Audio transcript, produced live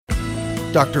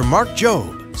Dr. Mark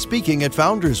Jobe, speaking at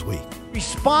Founders Week.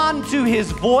 Respond to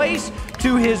His voice,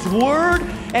 to His word,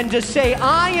 and to say,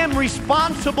 I am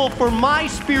responsible for my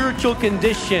spiritual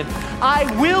condition. I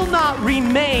will not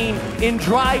remain in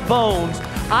dry bones.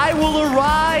 I will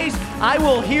arise, I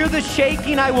will hear the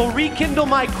shaking, I will rekindle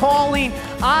my calling,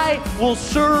 I will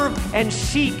serve and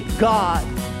seek God.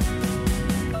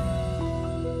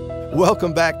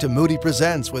 Welcome back to Moody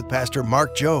Presents with Pastor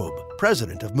Mark Jobe,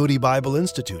 president of Moody Bible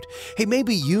Institute. Hey,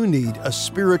 maybe you need a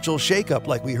spiritual shakeup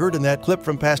like we heard in that clip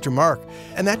from Pastor Mark.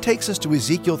 And that takes us to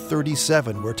Ezekiel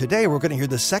 37, where today we're going to hear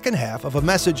the second half of a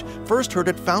message first heard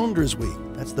at Founders Week.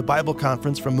 That's the Bible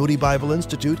conference from Moody Bible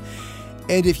Institute.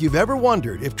 And if you've ever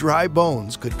wondered if dry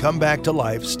bones could come back to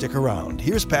life, stick around.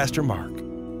 Here's Pastor Mark.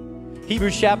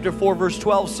 Hebrews chapter 4, verse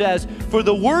 12 says, For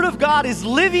the word of God is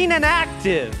living and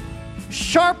active,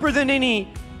 sharper than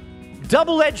any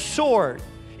double-edged sword.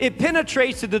 It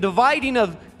penetrates to the dividing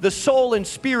of the soul and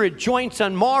spirit, joints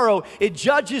and marrow. It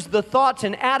judges the thoughts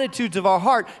and attitudes of our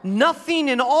heart. Nothing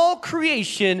in all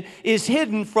creation is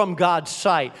hidden from God's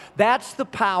sight. That's the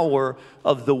power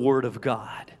of the Word of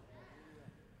God.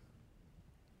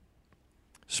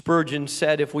 Spurgeon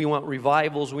said, if we want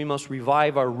revivals, we must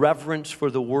revive our reverence for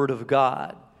the Word of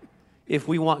God. If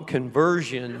we want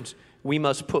conversions, we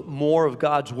must put more of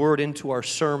God's Word into our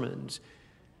sermons.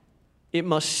 It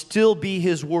must still be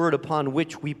His Word upon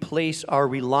which we place our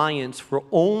reliance, for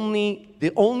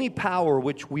the only power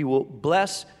which we will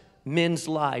bless men's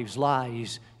lives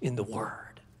lies in the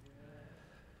Word.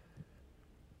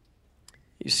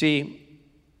 You see,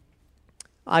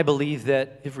 I believe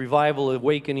that if revival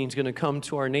awakening is going to come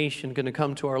to our nation, going to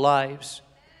come to our lives,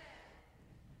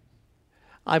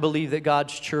 I believe that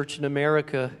God's church in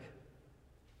America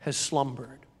has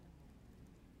slumbered.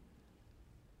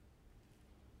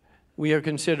 We are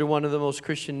considered one of the most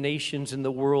Christian nations in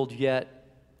the world, yet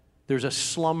there's a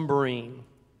slumbering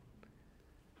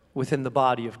within the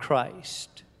body of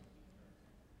Christ.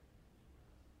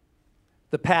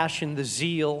 The passion, the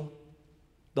zeal,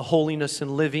 the holiness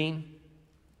in living,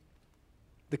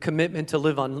 the commitment to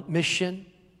live on mission.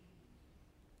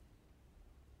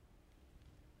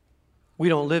 We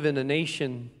don't live in a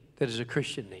nation that is a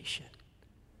Christian nation.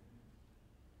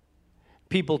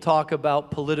 People talk about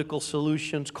political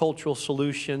solutions, cultural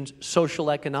solutions,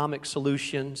 social economic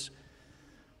solutions.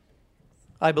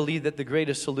 I believe that the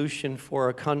greatest solution for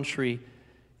our country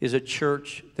is a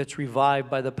church that's revived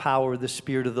by the power of the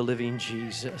Spirit of the living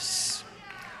Jesus.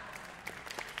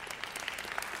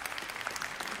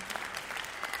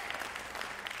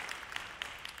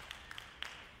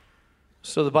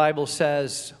 So the Bible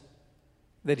says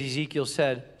that Ezekiel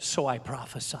said, so I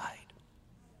prophesied.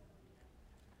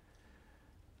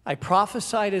 I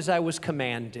prophesied as I was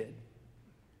commanded.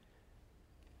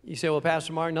 You say, well,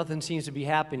 Pastor Mark, nothing seems to be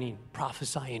happening.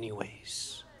 Prophesy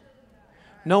anyways.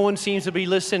 No one seems to be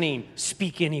listening.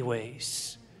 Speak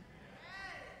anyways.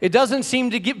 It doesn't seem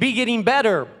to be getting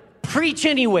better. Preach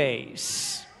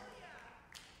anyways.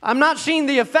 I'm not seeing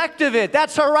the effect of it.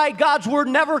 That's all right. God's word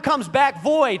never comes back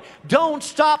void. Don't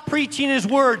stop preaching His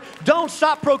word. Don't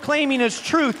stop proclaiming His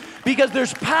truth, because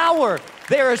there's power.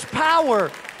 There is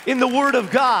power in the Word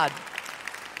of God.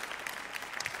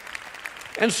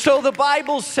 And so the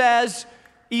Bible says,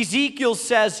 Ezekiel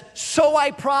says, so I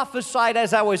prophesied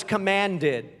as I was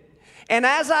commanded. And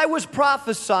as I was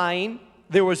prophesying,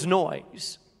 there was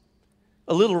noise,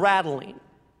 a little rattling,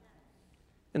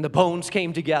 and the bones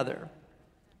came together.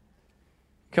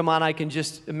 Come on, I can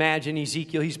just imagine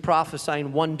Ezekiel. He's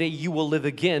prophesying, one day you will live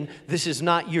again. This is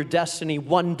not your destiny.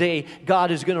 One day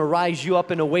God is going to rise you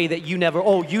up in a way that you never,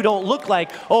 you don't look like.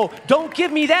 Don't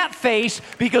give me that face,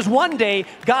 because one day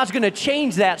God's going to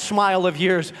change that smile of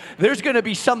yours. There's going to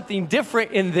be something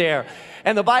different in there.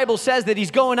 And the Bible says that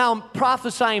he's going out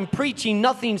prophesying, preaching,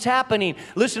 nothing's happening.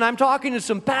 Listen, I'm talking to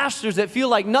some pastors that feel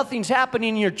like nothing's happening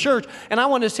in your church. And I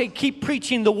want to say, keep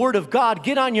preaching the Word of God.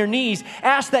 Get on your knees.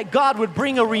 Ask that God would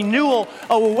bring a renewal,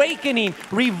 awakening,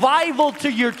 revival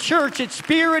to your church. It's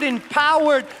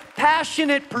Spirit-empowered,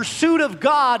 passionate pursuit of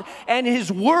God and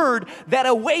His Word that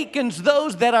awakens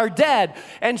those that are dead.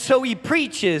 And so he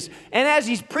preaches. And as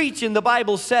he's preaching, the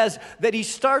Bible says that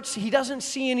he doesn't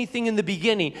see anything in the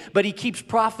beginning, but he keeps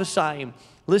prophesying.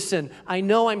 Listen, I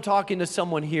know I'm talking to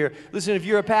someone here. Listen, if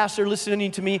you're a pastor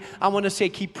listening to me, I want to say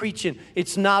keep preaching.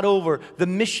 It's not over. The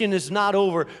mission is not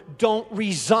over. Don't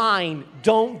resign.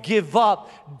 Don't give up.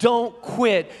 Don't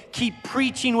quit. Keep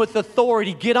preaching with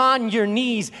authority. Get on your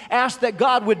knees. Ask that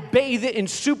God would bathe it in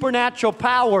supernatural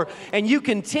power, and you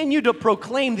continue to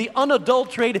proclaim the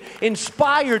unadulterated,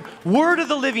 inspired Word of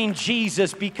the living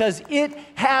Jesus, because it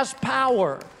has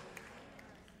power.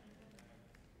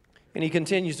 And he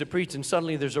continues to preach, and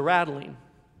suddenly there's a rattling.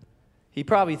 He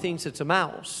probably thinks it's a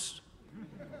mouse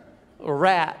or a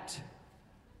rat.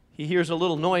 He hears a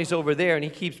little noise over there, and he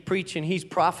keeps preaching. He's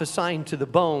prophesying to the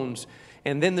bones.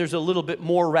 And then there's a little bit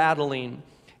more rattling,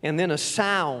 and then a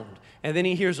sound. And then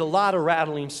he hears a lot of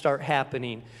rattling start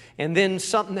happening. And then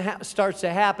something starts to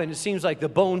happen. It seems like the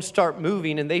bones start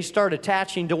moving and they start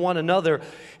attaching to one another.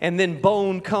 And then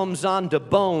bone comes onto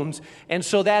bones. And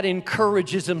so that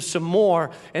encourages him some more.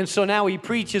 And so now he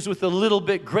preaches with a little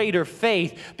bit greater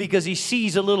faith because he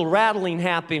sees a little rattling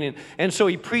happening. And so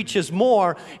he preaches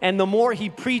more. And the more he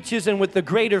preaches and with the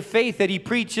greater faith that he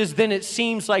preaches, then it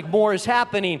seems like more is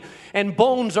happening. And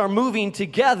bones are moving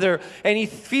together. And he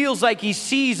feels like he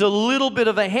sees a little bit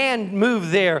of a hand move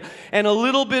there. And a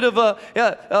little bit of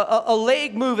a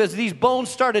leg move as these bones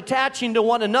start attaching to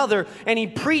one another, and he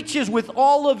preaches with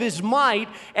all of his might,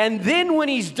 and then when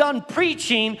he's done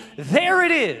preaching, there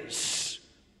it is.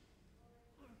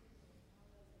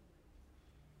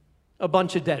 A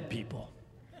bunch of dead people.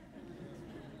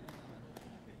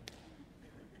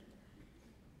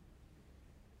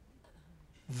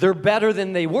 They're better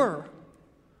than they were,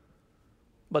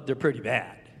 but they're pretty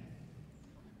bad.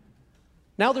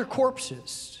 Now they're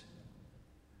corpses.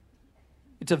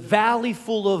 It's a valley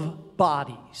full of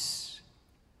bodies.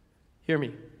 Hear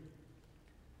me.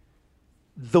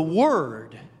 The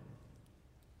Word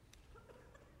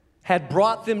had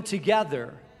brought them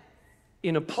together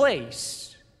in a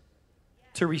place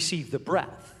to receive the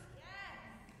breath.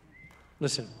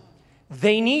 Listen,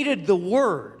 they needed the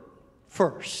Word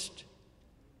first,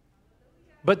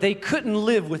 but they couldn't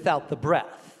live without the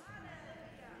breath.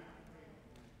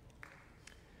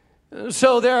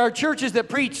 So there are churches that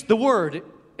preach the Word,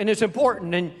 and it's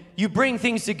important, and you bring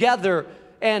things together,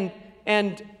 and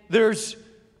there's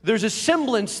a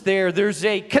semblance there, there's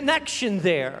a connection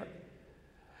there.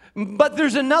 But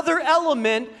there's another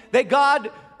element that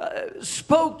God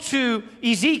spoke to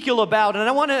Ezekiel about, and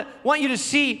I want you to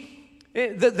see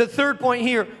the third point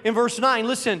here in verse 9.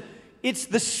 Listen. It's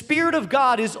the Spirit of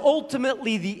God is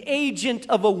ultimately the agent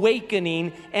of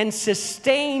awakening and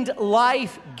sustained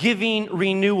life-giving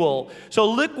renewal. So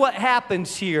look what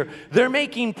happens here. They're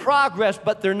making progress,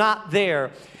 but they're not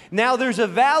there. Now there's a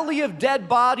valley of dead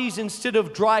bodies instead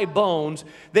of dry bones.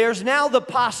 There's now the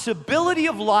possibility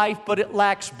of life, but it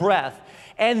lacks breath.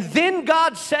 And then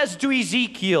God says to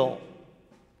Ezekiel,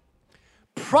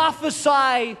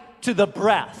 prophesy to the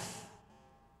breath.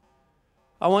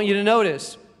 I want you to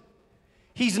notice,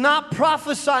 he's not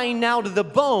prophesying now to the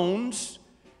bones.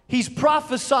 He's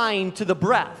prophesying to the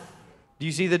breath. Do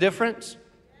you see the difference?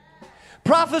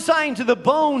 Prophesying to the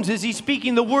bones is he's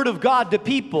speaking the word of God to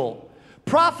people.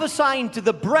 Prophesying to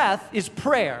the breath is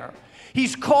prayer.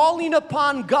 He's calling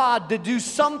upon God to do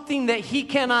something that he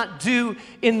cannot do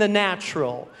in the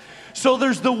natural. So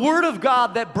there's the Word of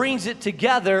God that brings it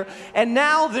together, and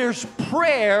now there's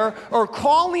prayer or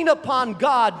calling upon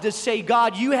God to say,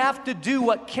 God, you have to do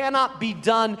what cannot be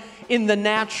done in the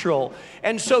natural.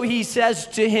 And so he says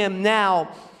to him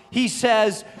now, he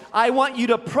says, I want you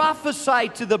to prophesy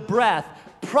to the breath,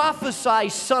 prophesy,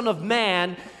 Son of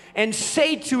Man, and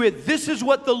say to it, this is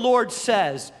what the Lord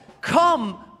says,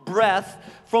 come, breath,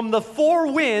 from the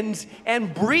four winds,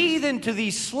 and breathe into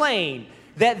these slain,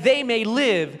 that they may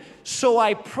live. So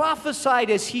I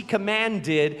prophesied as he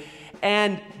commanded,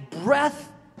 and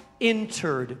breath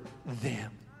entered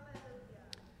them.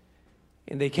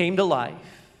 And they came to life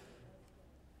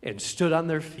and stood on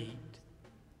their feet,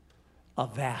 a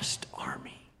vast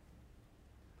army.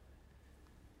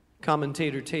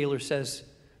 Commentator Taylor says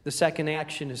the second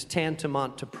action is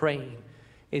tantamount to praying.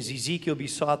 As Ezekiel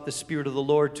besought the Spirit of the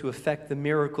Lord to effect the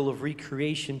miracle of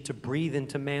recreation, to breathe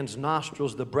into man's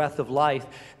nostrils the breath of life,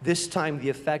 this time the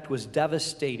effect was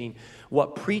devastating.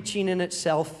 What preaching in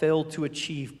itself failed to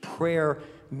achieve, prayer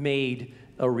made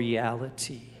a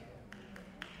reality.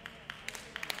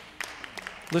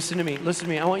 Listen to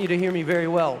me. I want you to hear me very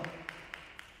well.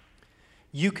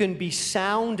 You can be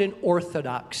sound in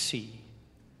orthodoxy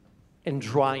and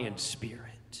dry in spirit.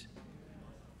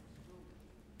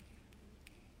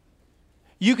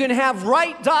 You can have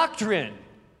right doctrine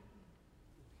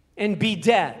and be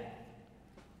dead.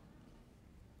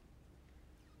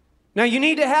 Now you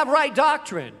need to have right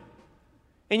doctrine,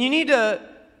 and you need to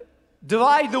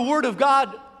divide the Word of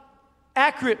God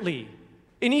accurately.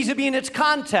 It needs to be in its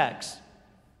context.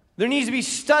 There needs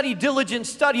to be diligent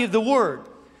study of the Word.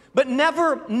 But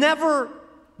never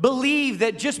believe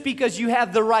that just because you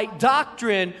have the right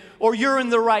doctrine or you're in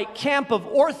the right camp of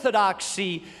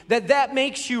orthodoxy, that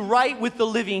makes you right with the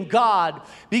living God.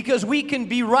 Because we can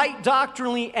be right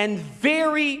doctrinally and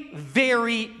very,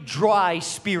 very dry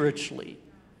spiritually.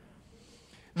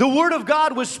 The word of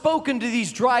God was spoken to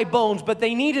these dry bones, but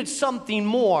they needed something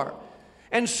more.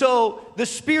 And so the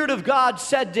Spirit of God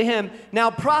said to him,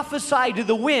 now prophesy to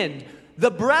the wind. The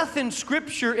breath in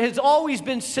Scripture has always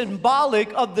been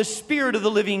symbolic of the Spirit of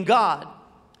the living God.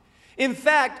 In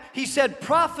fact, he said,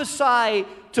 prophesy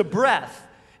to breath.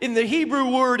 In the Hebrew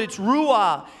word, it's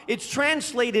ruah. It's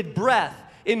translated breath.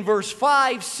 In verse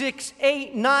 5, 6,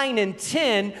 8, 9, and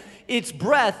 10, it's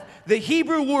breath. The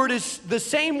Hebrew word is the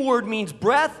same word, means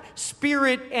breath,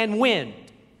 spirit, and wind.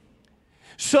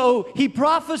 So he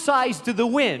prophesies to the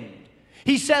wind.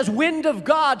 He says, wind of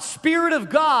God, Spirit of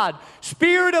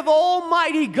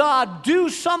Almighty God, do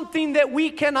something that we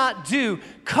cannot do.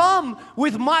 Come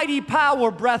with mighty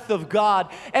power, breath of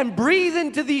God, and breathe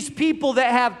into these people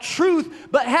that have truth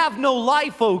but have no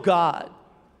life, oh God.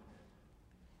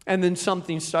 And then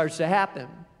something starts to happen.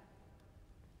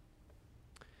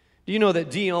 Do you know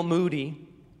that D.L. Moody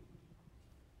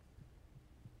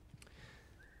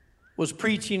was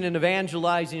preaching and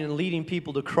evangelizing and leading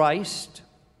people to Christ?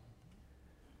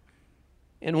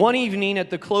 And one evening at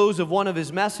the close of one of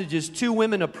his messages, two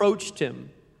women approached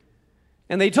him.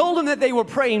 And they told him that they were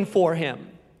praying for him.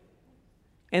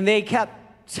 And they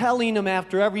kept telling him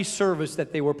after every service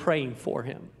that they were praying for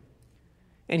him.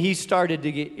 And he started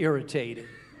to get irritated.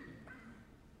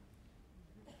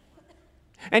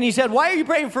 And he said, why are you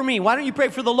praying for me? Why don't you pray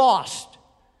for the lost?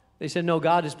 They said, no,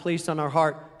 God has placed on our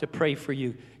heart to pray for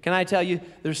you. Can I tell you,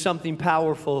 there's something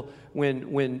powerful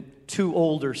when two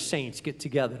older saints get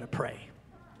together to pray.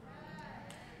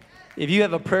 If you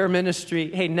have a prayer ministry,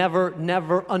 hey,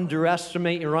 never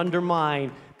underestimate or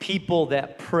undermine people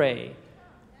that pray.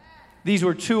 These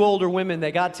were two older women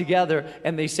that got together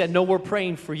and they said, no, we're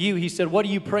praying for you. He said, what are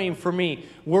you praying for me?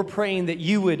 We're praying that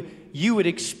you would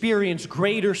experience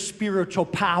greater spiritual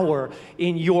power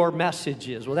in your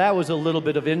messages. Well, that was a little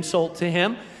bit of insult to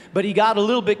him, but he got a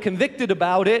little bit convicted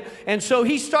about it, and so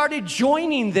he started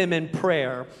joining them in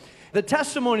prayer. The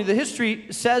testimony, the history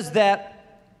says that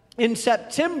in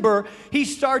September, he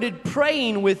started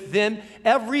praying with them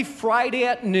every Friday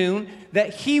at noon,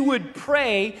 that he would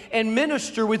pray and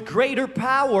minister with greater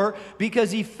power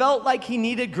because he felt like he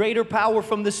needed greater power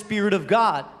from the Spirit of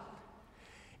God.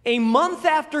 A month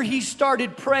after he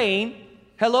started praying,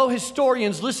 hello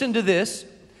historians, listen to this.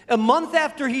 A month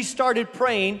after he started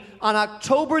praying, on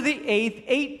October the 8th,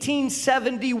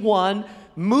 1871,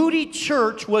 Moody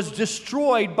Church was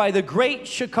destroyed by the Great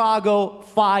Chicago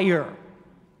Fire.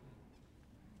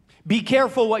 Be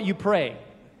careful what you pray.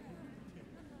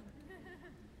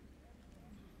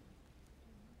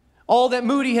 All that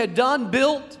Moody had done,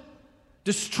 built,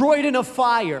 destroyed in a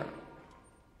fire.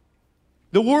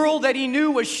 The world that he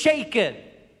knew was shaken.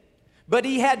 But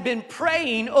he had been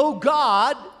praying, oh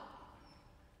God,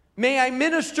 may I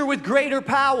minister with greater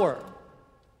power.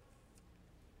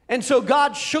 And so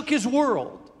God shook his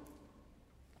world.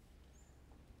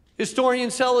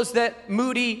 Historians tell us that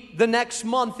Moody, the next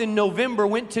month in November,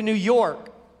 went to New York,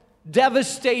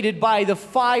 devastated by the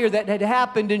fire that had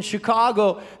happened in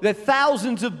Chicago, that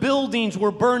thousands of buildings were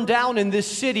burned down in this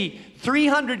city.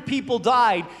 300 people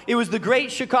died. It was the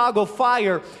Great Chicago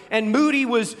Fire, and Moody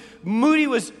was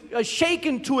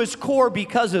shaken to his core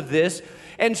because of this.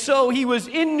 And so he was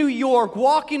in New York,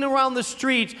 walking around the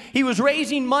streets. He was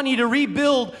raising money to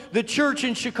rebuild the church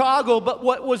in Chicago. But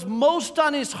what was most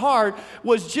on his heart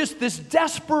was just this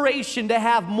desperation to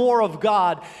have more of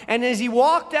God. And as he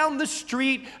walked down the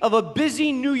street of a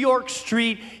busy New York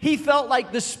street, he felt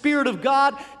like the Spirit of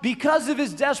God, because of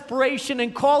his desperation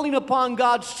and calling upon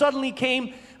God, suddenly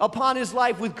came upon his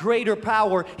life with greater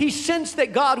power. He sensed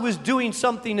that God was doing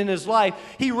something in his life.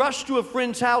 He rushed to a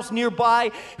friend's house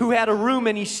nearby who had a room,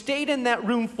 and he stayed in that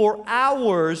room for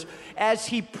hours as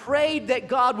he prayed that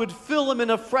God would fill him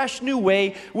in a fresh new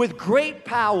way with great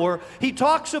power. He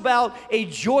talks about a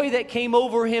joy that came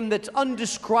over him that's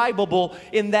undescribable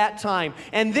in that time.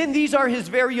 And then these are his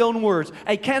very own words.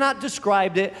 I cannot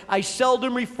describe it. I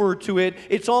seldom refer to it.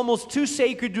 It's almost too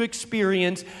sacred to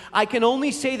experience. I can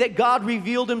only say that God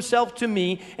revealed himself to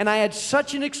me, and I had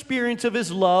such an experience of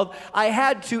his love, I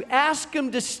had to ask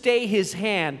him to stay his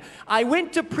hand. I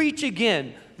went to preach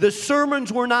again. The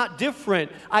sermons were not different.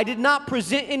 I did not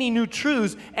present any new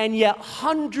truths, and yet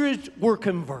hundreds were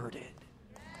converted.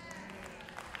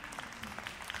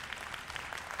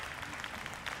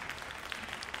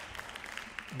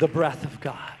 The breath of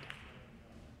God.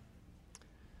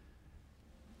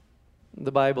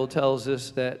 The Bible tells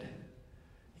us that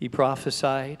he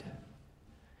prophesied.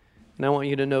 And I want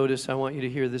you to notice, I want you to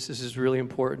hear this. This is really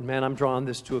important. Man, I'm drawing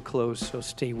this to a close, so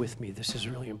stay with me. This is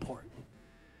really important.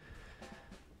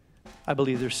 I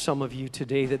believe there's some of you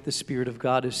today that the Spirit of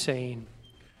God is saying,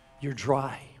 you're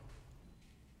dry.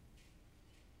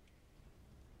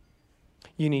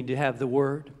 You need to have the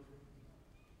Word.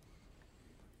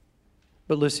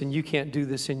 But listen, you can't do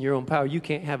this in your own power. You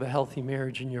can't have a healthy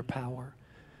marriage in your power.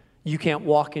 You can't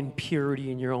walk in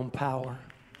purity in your own power.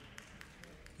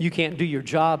 You can't do your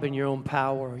job in your own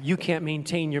power. You can't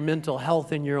maintain your mental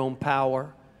health in your own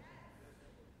power.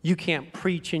 You can't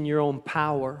preach in your own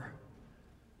power.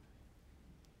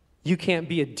 You can't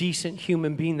be a decent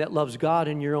human being that loves God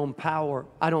in your own power.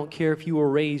 I don't care if you were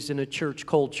raised in a church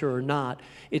culture or not.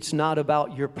 It's not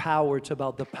about your power. It's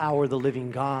about the power of the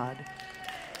living God.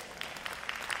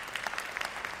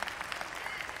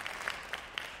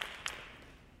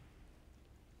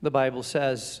 The Bible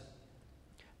says,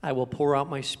 I will pour out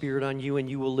my Spirit on you and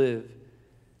you will live,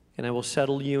 and I will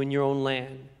settle you in your own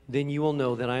land. Then you will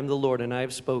know that I am the Lord, and I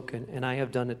have spoken, and I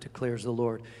have done it, declares the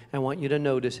Lord. I want you to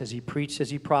notice as he preached,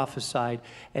 as he prophesied,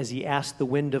 as he asked the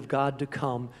wind of God to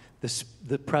come,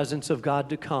 the presence of God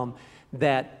to come,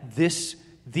 that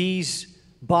these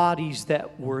bodies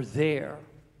that were there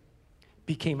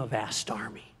became a vast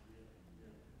army.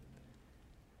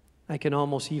 I can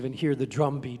almost even hear the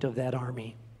drumbeat of that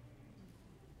army.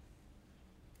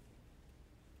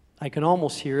 I can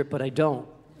almost hear it, but I don't.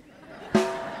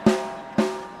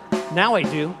 Now I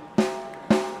do.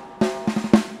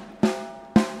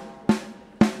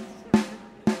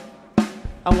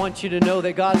 I want you to know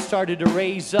that God started to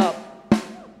raise up.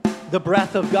 The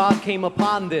breath of God came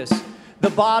upon this. The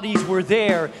bodies were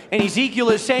there. And Ezekiel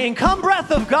is saying, come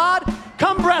breath of God,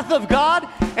 come breath of God.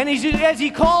 And as he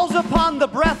calls upon the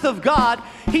breath of God,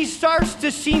 he starts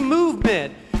to see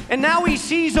movement. And now he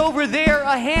sees over there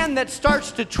a hand that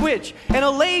starts to twitch and a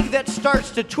leg that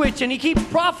starts to twitch. And he keeps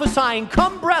prophesying,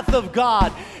 come breath of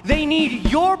God. They need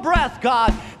your breath,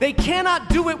 God. They cannot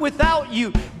do it without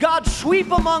you. God,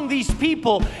 sweep among these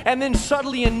people. And then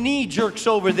suddenly a knee jerks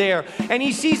over there. And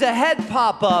he sees a head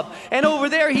pop up. And over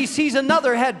there he sees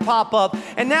another head pop up.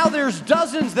 And now there's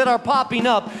dozens that are popping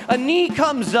up. A knee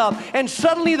comes up. And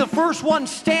suddenly the first one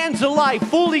stands alive,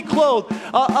 fully clothed.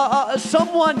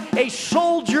 Someone, a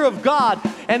soldier of God.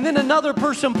 And then another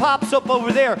person pops up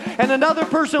over there. And another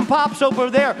person pops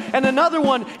over there. And another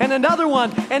one. And another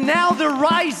one. And now they're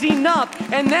rising up.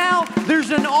 And now there's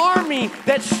an army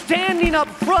that's standing up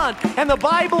front. And the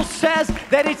Bible says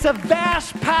that it's a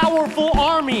vast, powerful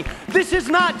army. This is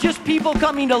not just people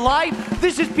coming to life.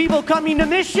 This is people coming to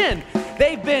mission.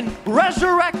 They've been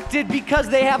resurrected because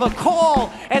they have a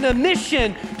call and a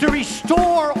mission to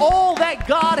restore all that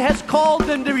God has called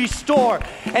them to restore.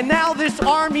 And now this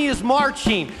army is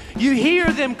marching. You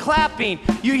hear them clapping.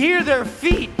 You hear their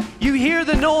feet. You hear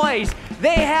the noise.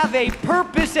 They have a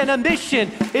purpose and a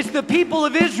mission. It's the people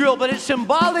of Israel, but it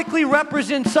symbolically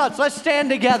represents us. Let's stand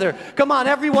together. Come on,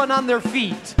 everyone on their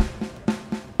feet.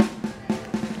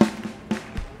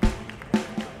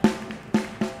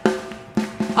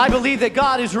 I believe that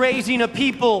God is raising a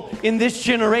people in this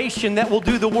generation that will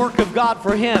do the work of God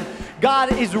for Him.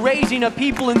 God is raising a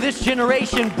people in this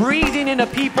generation, breathing in a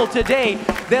people today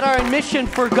that are in mission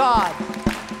for God.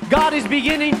 God is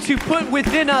beginning to put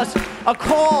within us a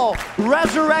call,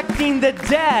 resurrecting the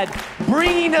dead,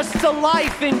 bringing us to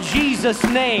life in Jesus'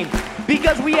 name.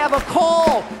 Because we have a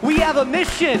call, we have a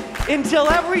mission until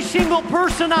every single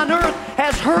person on earth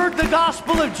has heard the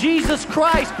gospel of Jesus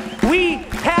Christ. We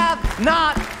have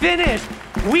not finished.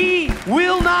 We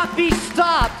will not be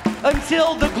stopped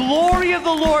until the glory of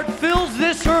the Lord fills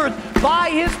this earth by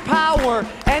His power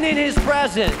and in His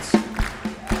presence.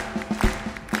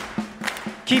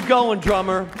 Keep going,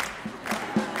 drummer.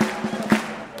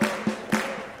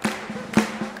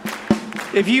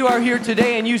 If you are here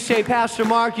today and you say, Pastor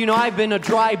Mark, you know, I've been a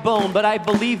dry bone, but I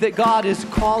believe that God is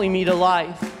calling me to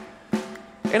life.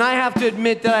 And I have to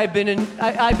admit that I've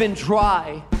been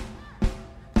dry.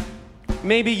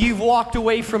 Maybe you've walked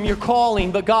away from your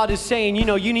calling, but God is saying, you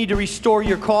know, you need to restore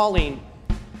your calling.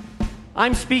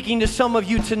 I'm speaking to some of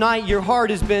you tonight. Your heart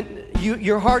has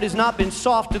not been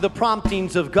soft to the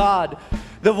promptings of God.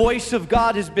 The voice of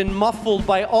God has been muffled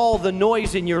by all the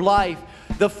noise in your life.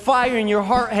 The fire in your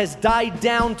heart has died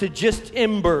down to just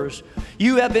embers.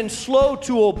 You have been slow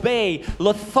to obey,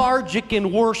 lethargic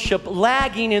in worship,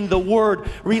 lagging in the word,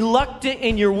 reluctant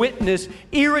in your witness,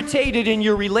 irritated in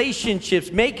your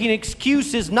relationships, making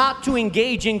excuses not to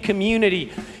engage in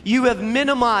community. You have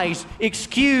minimized,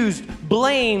 excused,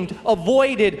 blamed,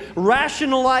 avoided,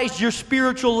 rationalized your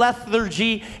spiritual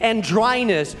lethargy and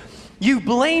dryness. You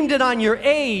blamed it on your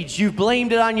age. You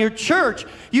blamed it on your church.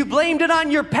 You blamed it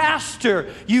on your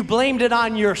pastor. You blamed it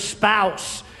on your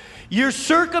spouse. Your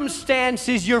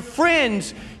circumstances, your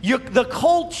friends, the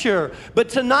culture. But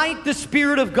tonight, the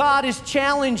Spirit of God is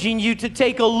challenging you to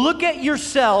take a look at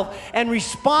yourself and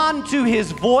respond to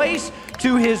His voice,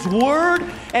 to His word,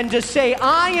 and to say,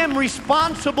 I am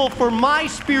responsible for my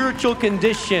spiritual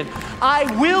condition.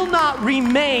 I will not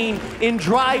remain in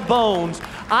dry bones.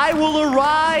 I will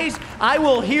arise, I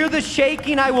will hear the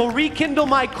shaking, I will rekindle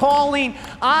my calling,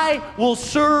 I will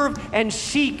serve and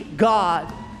seek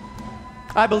God.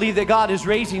 I believe that God is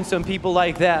raising some people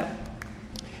like that.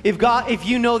 If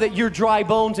you know that you're dry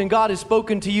bones and God has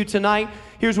spoken to you tonight,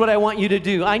 here's what I want you to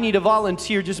do. I need a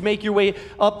volunteer. Just make your way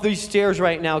up these stairs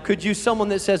right now. Could you, someone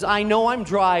that says, I know I'm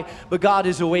dry, but God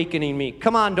is awakening me.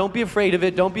 Come on, don't be afraid of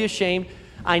it. Don't be ashamed.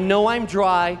 I know I'm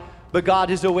dry, but God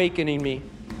is awakening me.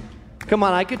 Come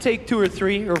on, I could take 2 or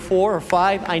 3 or 4 or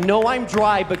 5. I know I'm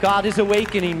dry, but God is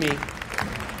awakening me.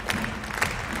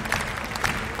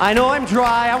 I know I'm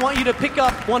dry. I want you to pick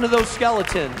up one of those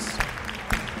skeletons.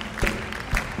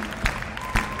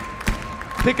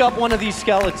 Pick up one of these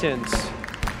skeletons.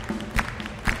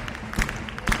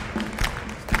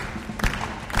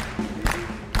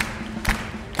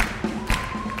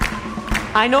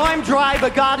 I know I'm dry,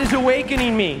 but God is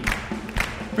awakening me,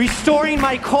 restoring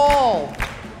my call,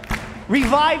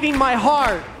 reviving my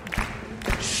heart,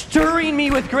 stirring me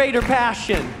with greater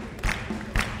passion.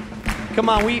 Come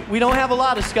on, we don't have a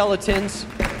lot of skeletons.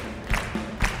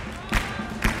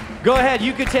 Go ahead,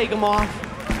 you could take them off.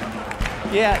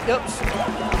 Yeah, oops.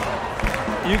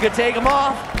 You could take them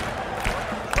off.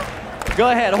 Go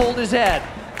ahead, hold his head.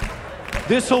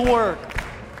 This will work.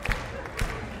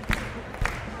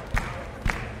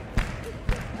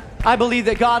 I believe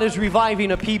that God is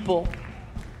reviving a people.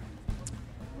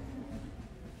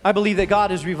 I believe that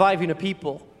God is reviving a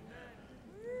people.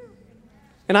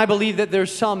 And I believe that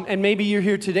there's some, and maybe you're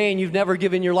here today and you've never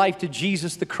given your life to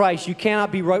Jesus the Christ. You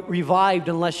cannot be revived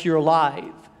unless you're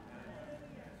alive.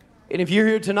 And if you're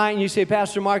here tonight and you say,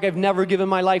 Pastor Mark, I've never given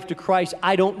my life to Christ.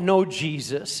 I don't know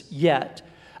Jesus yet.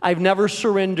 I've never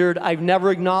surrendered. I've never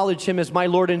acknowledged Him as my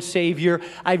Lord and Savior.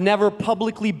 I've never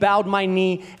publicly bowed my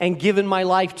knee and given my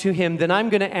life to Him. Then I'm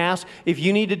going to ask if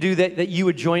you need to do that, that you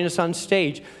would join us on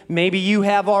stage. Maybe you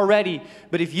have already,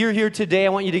 but if you're here today, I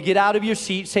want you to get out of your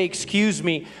seat, say, excuse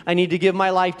me, I need to give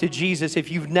my life to Jesus. If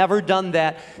you've never done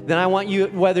that, then I want you,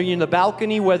 whether you're in the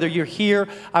balcony, whether you're here,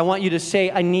 I want you to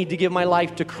say, I need to give my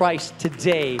life to Christ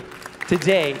today.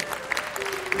 Today.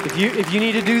 If you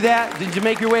need to do that, did you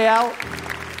make your way out?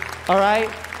 All right?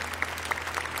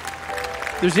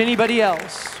 There's anybody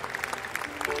else?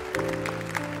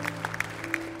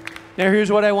 Now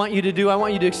here's what I want you to do. I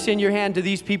want you to extend your hand to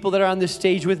these people that are on this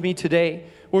stage with me today.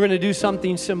 We're going to do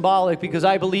something symbolic because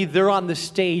I believe they're on the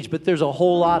stage, but there's a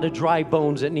whole lot of dry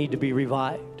bones that need to be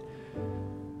revived.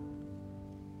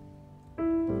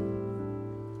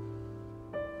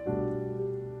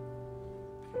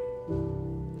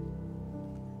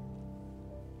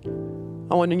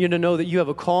 I want you to know that you have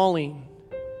a calling.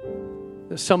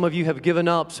 That some of you have given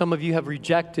up. Some of you have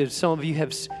rejected. Some of you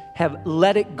have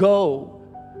let it go.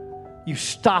 You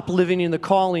stopped living in the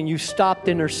calling. You stopped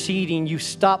interceding. You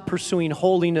stopped pursuing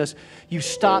holiness. You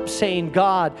stopped saying,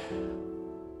 God.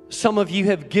 Some of you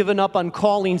have given up on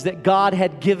callings that God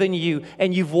had given you,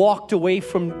 and you've walked away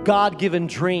from God-given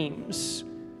dreams.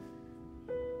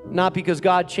 Not because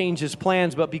God changed His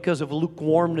plans, but because of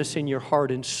lukewarmness in your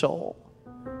heart and soul.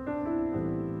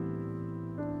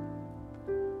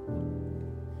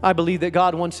 I believe that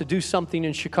God wants to do something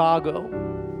in Chicago.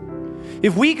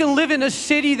 If we can live in a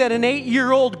city that an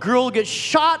 8-year-old girl gets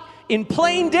shot in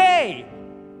plain day,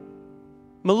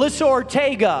 Melissa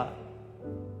Ortega,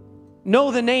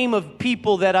 know the name of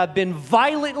people that have been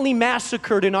violently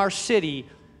massacred in our city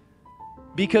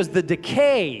because the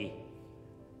decay,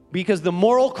 because the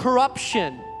moral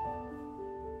corruption,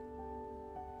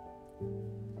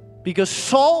 because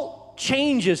salt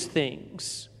changes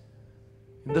things.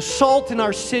 The salt in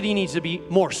our city needs to be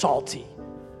more salty.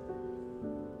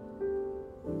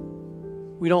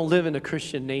 We don't live in a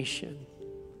Christian nation,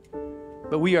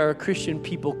 but we are a Christian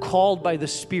people called by the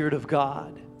Spirit of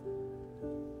God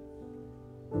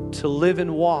to live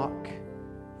and walk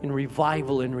in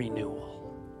revival and renewal.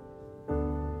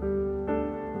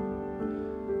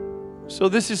 So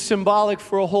this is symbolic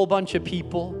for a whole bunch of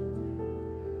people.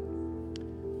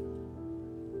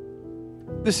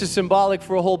 This is symbolic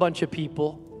for a whole bunch of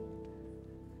people.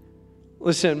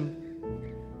 Listen,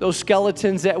 those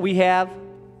skeletons that we have,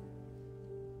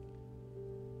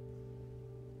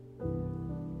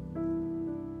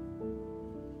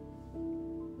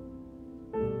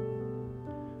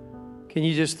 can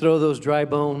you just throw those dry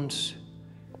bones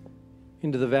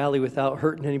into the valley without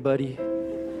hurting anybody?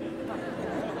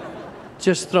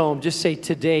 Just throw them. Just say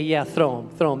today, yeah, throw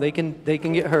them. They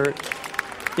can get hurt.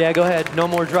 Yeah, go ahead. No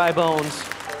more dry bones.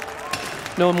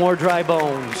 No more dry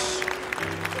bones.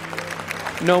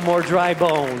 No more dry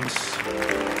bones.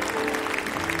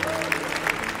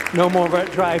 No more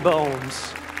dry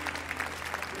bones.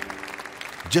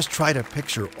 Just try to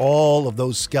picture all of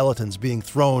those skeletons being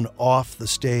thrown off the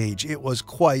stage. It was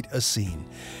quite a scene.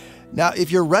 Now,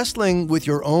 if you're wrestling with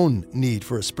your own need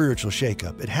for a spiritual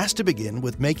shakeup, it has to begin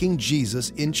with making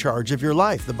Jesus in charge of your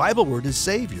life. The Bible word is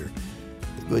Savior.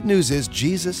 The good news is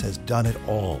Jesus has done it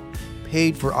all,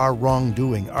 paid for our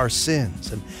wrongdoing, our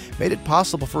sins, and made it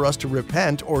possible for us to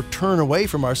repent or turn away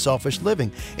from our selfish living.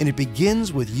 And it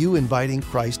begins with you inviting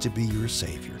Christ to be your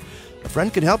Savior. A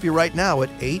friend can help you right now at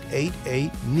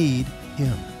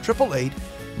 888-NEED-HIM.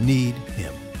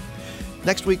 888-NEED-HIM.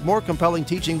 Next week, more compelling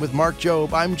teaching with Mark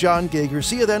Jobe. I'm John Gager.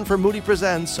 See you then for Moody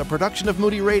Presents, a production of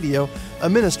Moody Radio, a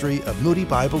ministry of Moody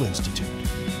Bible Institute.